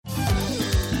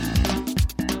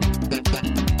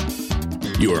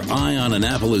Your Eye on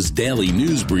Annapolis daily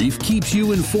news brief keeps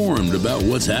you informed about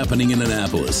what's happening in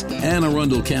Annapolis, Anne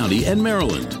Arundel County, and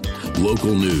Maryland.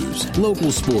 Local news,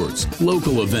 local sports,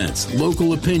 local events,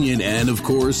 local opinion, and, of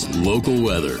course, local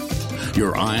weather.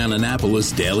 Your Eye on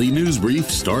Annapolis daily news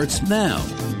brief starts now.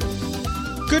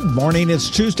 Good morning. It's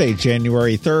Tuesday,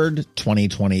 January 3rd,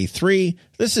 2023.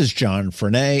 This is John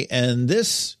Frenaye, and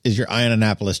this is your Eye on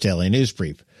Annapolis daily news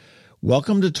brief.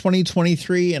 Welcome to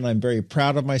 2023, and I'm very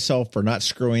proud of myself for not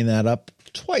screwing that up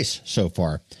twice so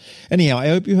far. Anyhow, I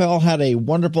hope you all had a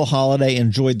wonderful holiday,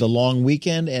 enjoyed the long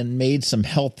weekend, and made some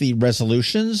healthy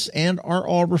resolutions, and are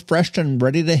all refreshed and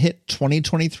ready to hit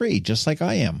 2023, just like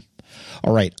I am.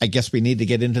 All right, I guess we need to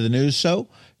get into the news, so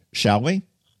shall we?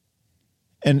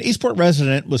 An Eastport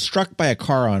resident was struck by a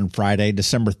car on Friday,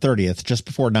 December 30th, just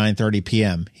before 9:30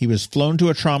 p.m. He was flown to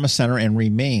a trauma center and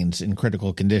remains in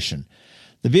critical condition.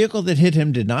 The vehicle that hit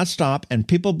him did not stop, and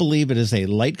people believe it is a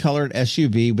light-colored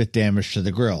SUV with damage to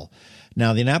the grille.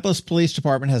 Now, the Annapolis Police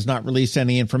Department has not released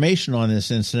any information on this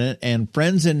incident, and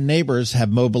friends and neighbors have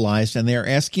mobilized, and they are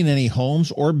asking any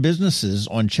homes or businesses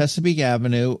on Chesapeake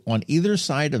Avenue on either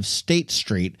side of State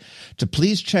Street to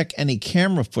please check any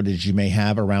camera footage you may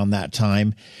have around that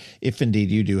time, if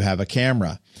indeed you do have a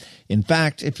camera. In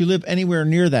fact, if you live anywhere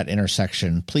near that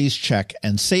intersection, please check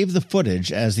and save the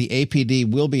footage, as the APD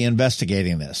will be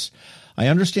investigating this. I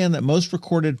understand that most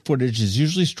recorded footage is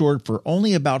usually stored for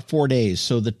only about 4 days,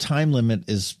 so the time limit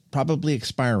is probably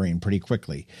expiring pretty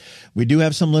quickly. We do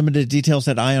have some limited details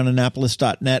at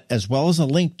eyeonannapolis.net, as well as a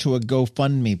link to a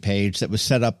GoFundMe page that was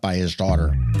set up by his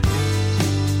daughter.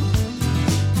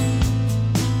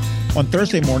 On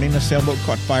Thursday morning, a sailboat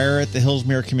caught fire at the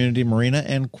Hillsmere Community Marina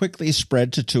and quickly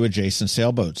spread to two adjacent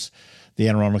sailboats. The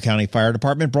Anne Arundel County Fire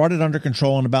Department brought it under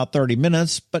control in about 30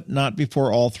 minutes, but not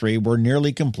before all three were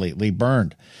nearly completely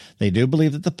burned. They do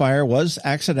believe that the fire was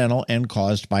accidental and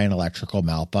caused by an electrical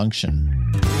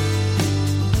malfunction.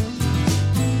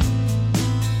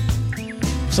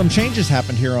 Some changes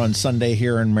happened here on Sunday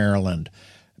here in Maryland.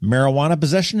 Marijuana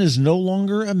possession is no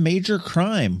longer a major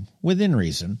crime, within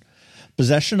reason.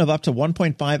 Possession of up to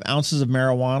 1.5 ounces of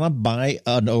marijuana by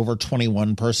an over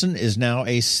 21 person is now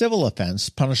a civil offense,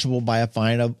 punishable by a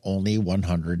fine of only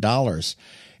 $100.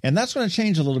 And that's going to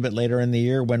change a little bit later in the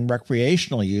year when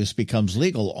recreational use becomes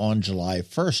legal on July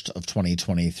 1st of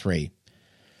 2023.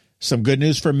 Some good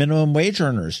news for minimum wage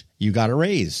earners. You got a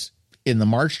raise. In the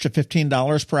March to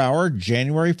 $15 per hour,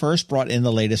 January 1st brought in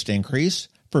the latest increase.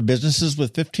 For businesses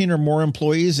with 15 or more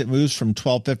employees, it moves from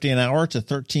 $12.50 an hour to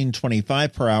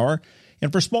 $13.25 per hour.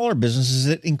 And for smaller businesses,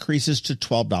 it increases to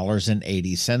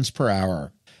 $12.80 per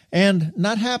hour. And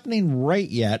not happening right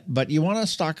yet, but you want to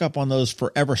stock up on those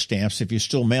forever stamps if you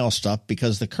still mail stuff,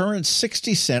 because the current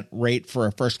 60-cent rate for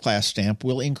a first-class stamp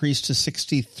will increase to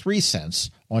 63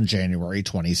 cents on January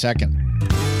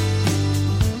 22nd.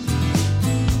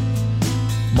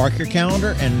 Mark your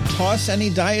calendar and toss any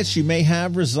diets you may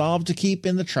have resolved to keep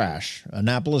in the trash.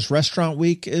 Annapolis Restaurant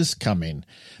Week is coming.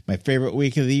 My favorite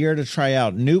week of the year to try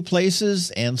out new places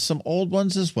and some old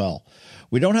ones as well.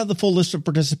 We don't have the full list of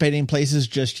participating places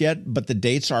just yet, but the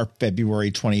dates are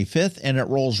February 25th, and it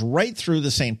rolls right through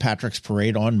the St. Patrick's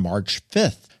Parade on March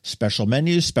 5th. Special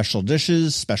menus, special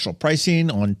dishes, special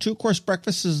pricing on 2-course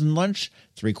breakfasts and lunch,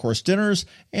 3-course dinners,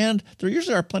 and there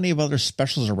usually are plenty of other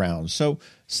specials around, so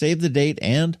save the date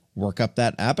and work up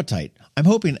that appetite. I'm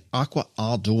hoping Aqua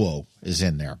al Duo is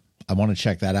in there. I want to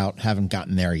check that out. Haven't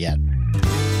gotten there yet.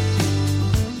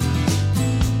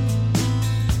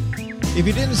 If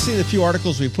you didn't see the few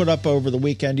articles we put up over the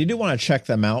weekend, you do want to check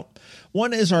them out.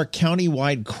 One is our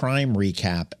county-wide crime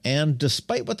recap, and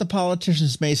despite what the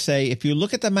politicians may say, if you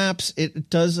look at the maps, it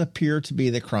does appear to be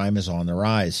that crime is on the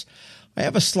rise. I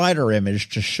have a slider image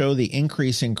to show the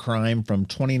increase in crime from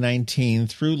 2019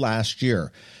 through last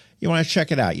year. You want to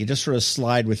check it out. You just sort of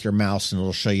slide with your mouse, and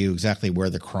it'll show you exactly where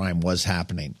the crime was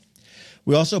happening.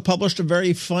 We also published a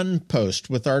very fun post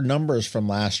with our numbers from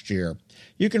last year.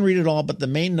 You can read it all, but the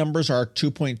main numbers are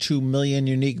 2.2 million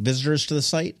unique visitors to the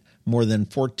site. More than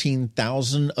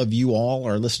 14,000 of you all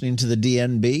are listening to the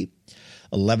DNB.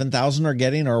 11,000 are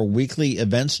getting our weekly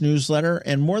events newsletter,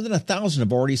 and more than 1,000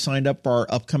 have already signed up for our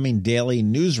upcoming daily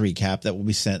news recap that will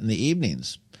be sent in the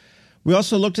evenings. We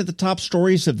also looked at the top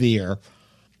stories of the year.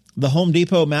 The Home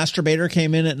Depot masturbator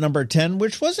came in at number 10,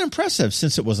 which was impressive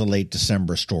since it was a late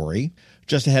December story.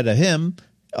 Just ahead of him,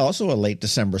 also a late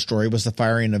December story, was the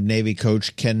firing of Navy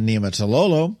coach Ken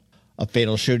Niumatalolo, a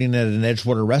fatal shooting at an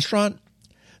Edgewater restaurant,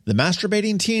 the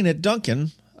masturbating teen at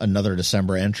Duncan, another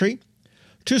December entry,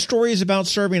 2 stories about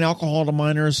serving alcohol to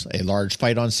minors, a large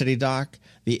fight on City Dock,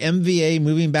 the MVA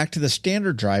moving back to the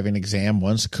standard driving exam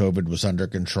once COVID was under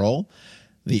control,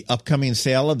 The upcoming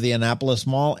sale of the Annapolis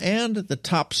Mall, and the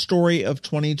top story of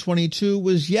 2022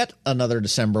 was yet another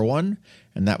December one,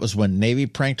 and that was when Navy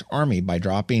pranked Army by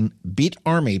dropping Beat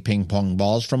Army ping pong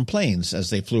balls from planes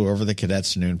as they flew over the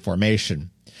cadets' noon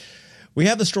formation. We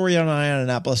have the story on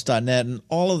eyeonannapolis.net, and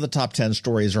all of the top 10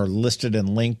 stories are listed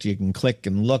and linked. You can click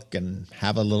and look and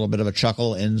have a little bit of a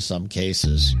chuckle in some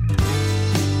cases.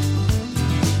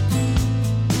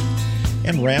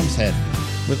 And Ram's Head.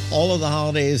 With all of the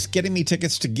holidays, getting me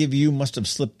tickets to give you must have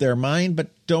slipped their mind,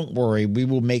 but don't worry, we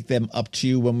will make them up to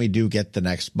you when we do get the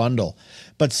next bundle.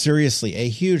 But seriously, a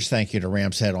huge thank you to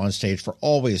Ram's Head On Stage for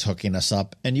always hooking us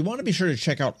up, and you want to be sure to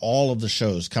check out all of the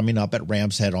shows coming up at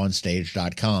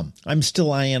ramsheadonstage.com. I'm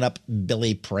still eyeing up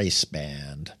Billy Price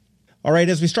Band. All right,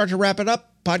 as we start to wrap it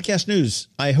up, podcast news.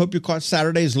 I hope you caught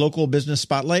Saturday's local business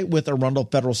spotlight with Arundel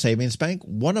Federal Savings Bank,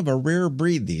 one of a rare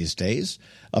breed these days.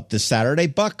 Up this Saturday,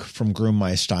 Buck from Groom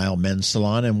My Style Men's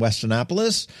Salon in West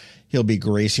Annapolis. He'll be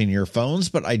gracing your phones,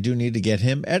 but I do need to get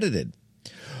him edited.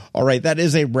 All right, that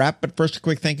is a wrap, but first a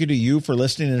quick thank you to you for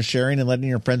listening and sharing and letting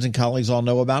your friends and colleagues all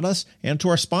know about us, and to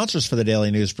our sponsors for the Daily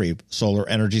News Brief, Solar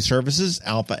Energy Services,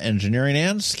 Alpha Engineering,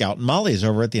 and Scout and Molly's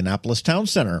over at the Annapolis Town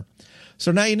Center.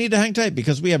 So now you need to hang tight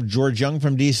because we have George Young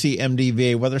from DCMD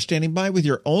VA Weather standing by with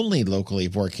your only locally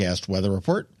forecast weather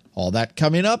report. All that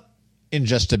coming up in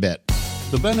just a bit.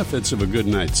 The benefits of a good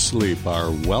night's sleep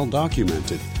are well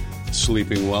documented.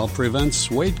 Sleeping well prevents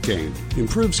weight gain,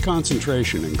 improves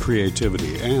concentration and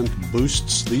creativity, and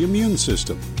boosts the immune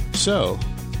system. So,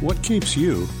 what keeps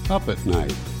you up at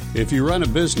night? If you run a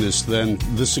business, then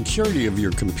the security of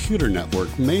your computer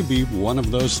network may be one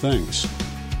of those things.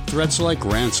 Threats like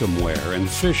ransomware and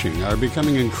phishing are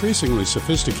becoming increasingly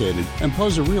sophisticated and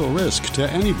pose a real risk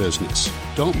to any business.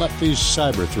 Don't let these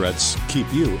cyber threats keep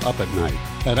you up at night.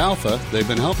 At Alpha, they've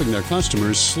been helping their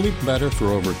customers sleep better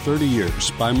for over 30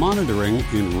 years by monitoring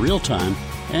in real time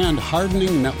and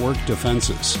hardening network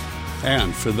defenses.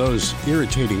 And for those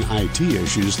irritating IT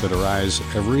issues that arise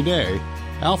every day,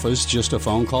 Alpha's just a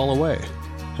phone call away.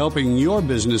 Helping your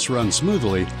business run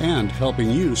smoothly and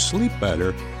helping you sleep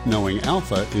better, knowing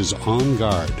Alpha is on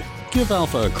guard. Give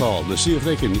Alpha a call to see if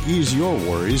they can ease your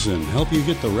worries and help you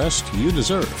get the rest you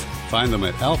deserve. Find them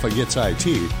at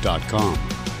alphagetsit.com.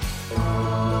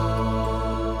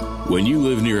 When you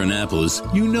live near Annapolis,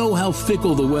 you know how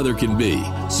fickle the weather can be,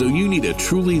 so you need a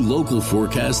truly local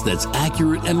forecast that's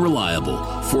accurate and reliable.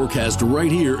 Forecast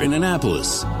right here in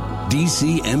Annapolis.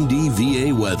 DCMD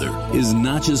VA Weather is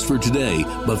not just for today,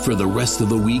 but for the rest of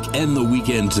the week and the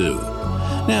weekend too.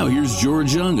 Now here's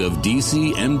George Young of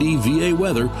DCMD VA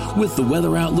Weather with the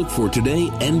weather outlook for today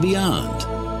and beyond.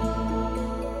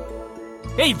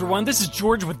 Hey everyone, this is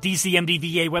George with DCMD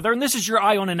VA Weather, and this is your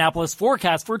Eye on Annapolis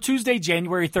forecast for Tuesday,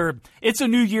 January 3rd. It's a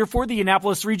new year for the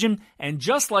Annapolis region, and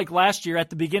just like last year at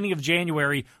the beginning of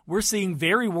January, we're seeing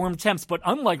very warm temps, but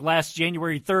unlike last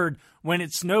January 3rd, when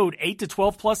it snowed 8 to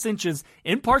 12 plus inches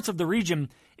in parts of the region,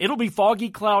 it'll be foggy,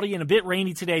 cloudy, and a bit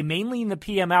rainy today, mainly in the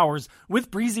PM hours, with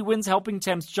breezy winds helping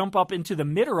temps jump up into the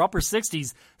mid or upper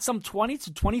 60s, some 20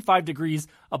 to 25 degrees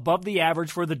above the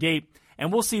average for the date.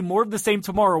 And we'll see more of the same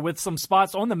tomorrow with some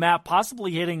spots on the map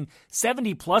possibly hitting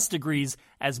 70-plus degrees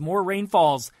as more rain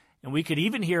falls. And we could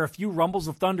even hear a few rumbles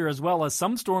of thunder as well as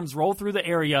some storms roll through the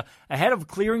area ahead of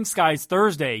clearing skies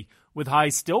Thursday, with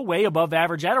highs still way above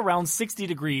average at around 60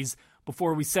 degrees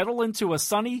before we settle into a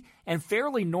sunny and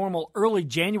fairly normal early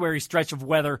January stretch of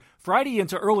weather Friday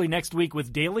into early next week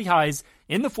with daily highs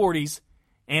in the 40s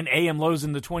and AM lows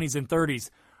in the 20s and 30s.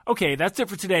 Okay, that's it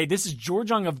for today. This is George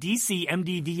Young of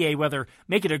DCMD VA Weather.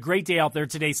 Make it a great day out there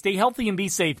today. Stay healthy and be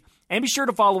safe. And be sure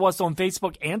to follow us on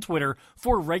Facebook and Twitter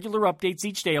for regular updates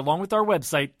each day along with our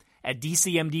website at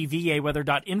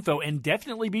dcmdvaweather.info. And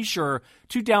definitely be sure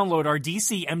to download our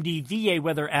DCMD VA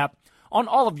Weather app on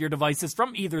all of your devices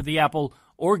from either the Apple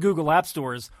or Google App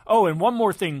Stores. Oh, and one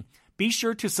more thing. Be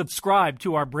sure to subscribe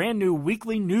to our brand new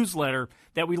weekly newsletter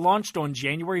that we launched on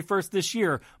January 1st this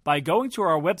year by going to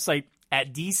our website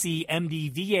at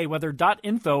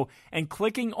dcmdvaweather.info and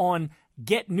clicking on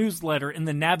Get Newsletter in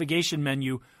the navigation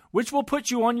menu, which will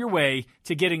put you on your way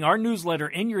to getting our newsletter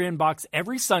in your inbox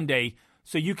every Sunday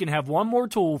so you can have one more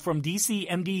tool from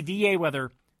DCMD VA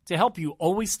Weather to help you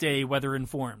always stay weather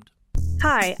informed.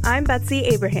 Hi, I'm Betsy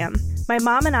Abraham. My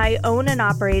mom and I own and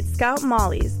operate Scout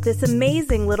Molly's, this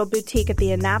amazing little boutique at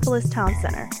the Annapolis Town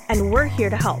Center, and we're here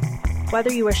to help.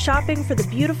 Whether you are shopping for the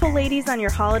beautiful ladies on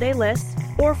your holiday list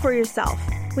or for yourself,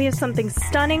 we have something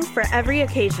stunning for every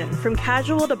occasion, from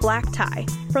casual to black tie.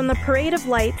 From the Parade of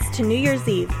Lights to New Year's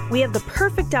Eve, we have the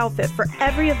perfect outfit for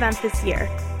every event this year.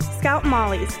 Scout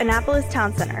Molly's, Annapolis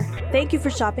Town Center. Thank you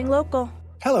for shopping local.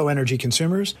 Hello, energy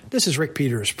consumers. This is Rick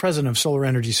Peters, president of Solar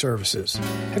Energy Services.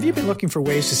 Have you been looking for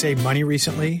ways to save money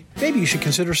recently? Maybe you should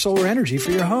consider solar energy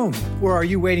for your home. Or are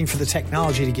you waiting for the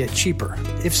technology to get cheaper?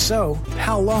 If so,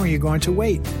 how long are you going to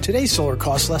wait? Today's solar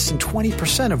costs less than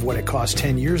 20% of what it cost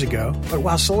 10 years ago. But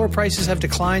while solar prices have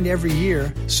declined every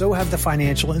year, so have the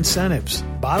financial incentives.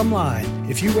 Bottom line,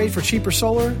 if you wait for cheaper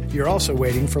solar, you're also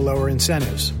waiting for lower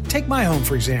incentives. Take my home,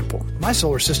 for example. My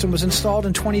solar system was installed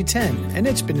in 2010, and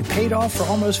it's been paid off for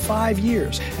almost 5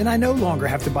 years, and I no longer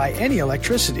have to buy any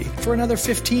electricity for another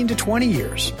 15 to 20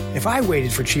 years. If I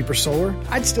waited for cheaper solar,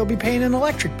 I'd still be paying an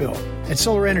electric bill. At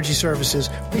Solar Energy Services,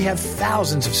 we have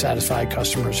thousands of satisfied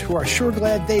customers who are sure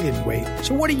glad they didn't wait.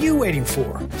 So what are you waiting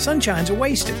for? Sunshine's a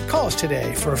wasted. Call us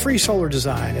today for a free solar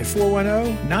design at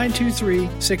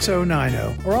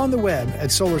 410-923-6090 or on the web at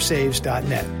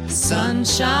solarsaves.net.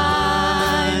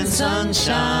 Sunshine,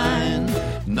 sunshine,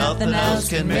 nothing else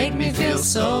can make me feel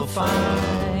so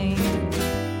fine.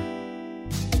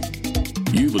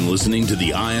 You've been listening to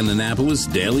the Eye on Annapolis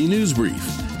Daily News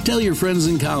Brief. Tell your friends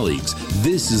and colleagues,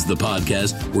 this is the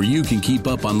podcast where you can keep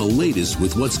up on the latest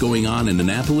with what's going on in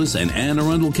Annapolis and Anne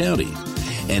Arundel County.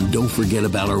 And don't forget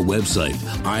about our website,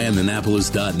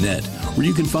 eyeonannapolis.net, where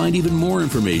you can find even more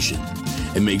information.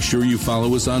 And make sure you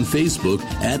follow us on Facebook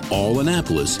at All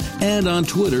Annapolis and on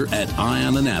Twitter at Eye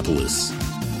on Annapolis.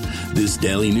 This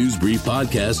Daily News Brief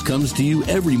podcast comes to you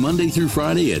every Monday through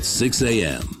Friday at 6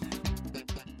 a.m.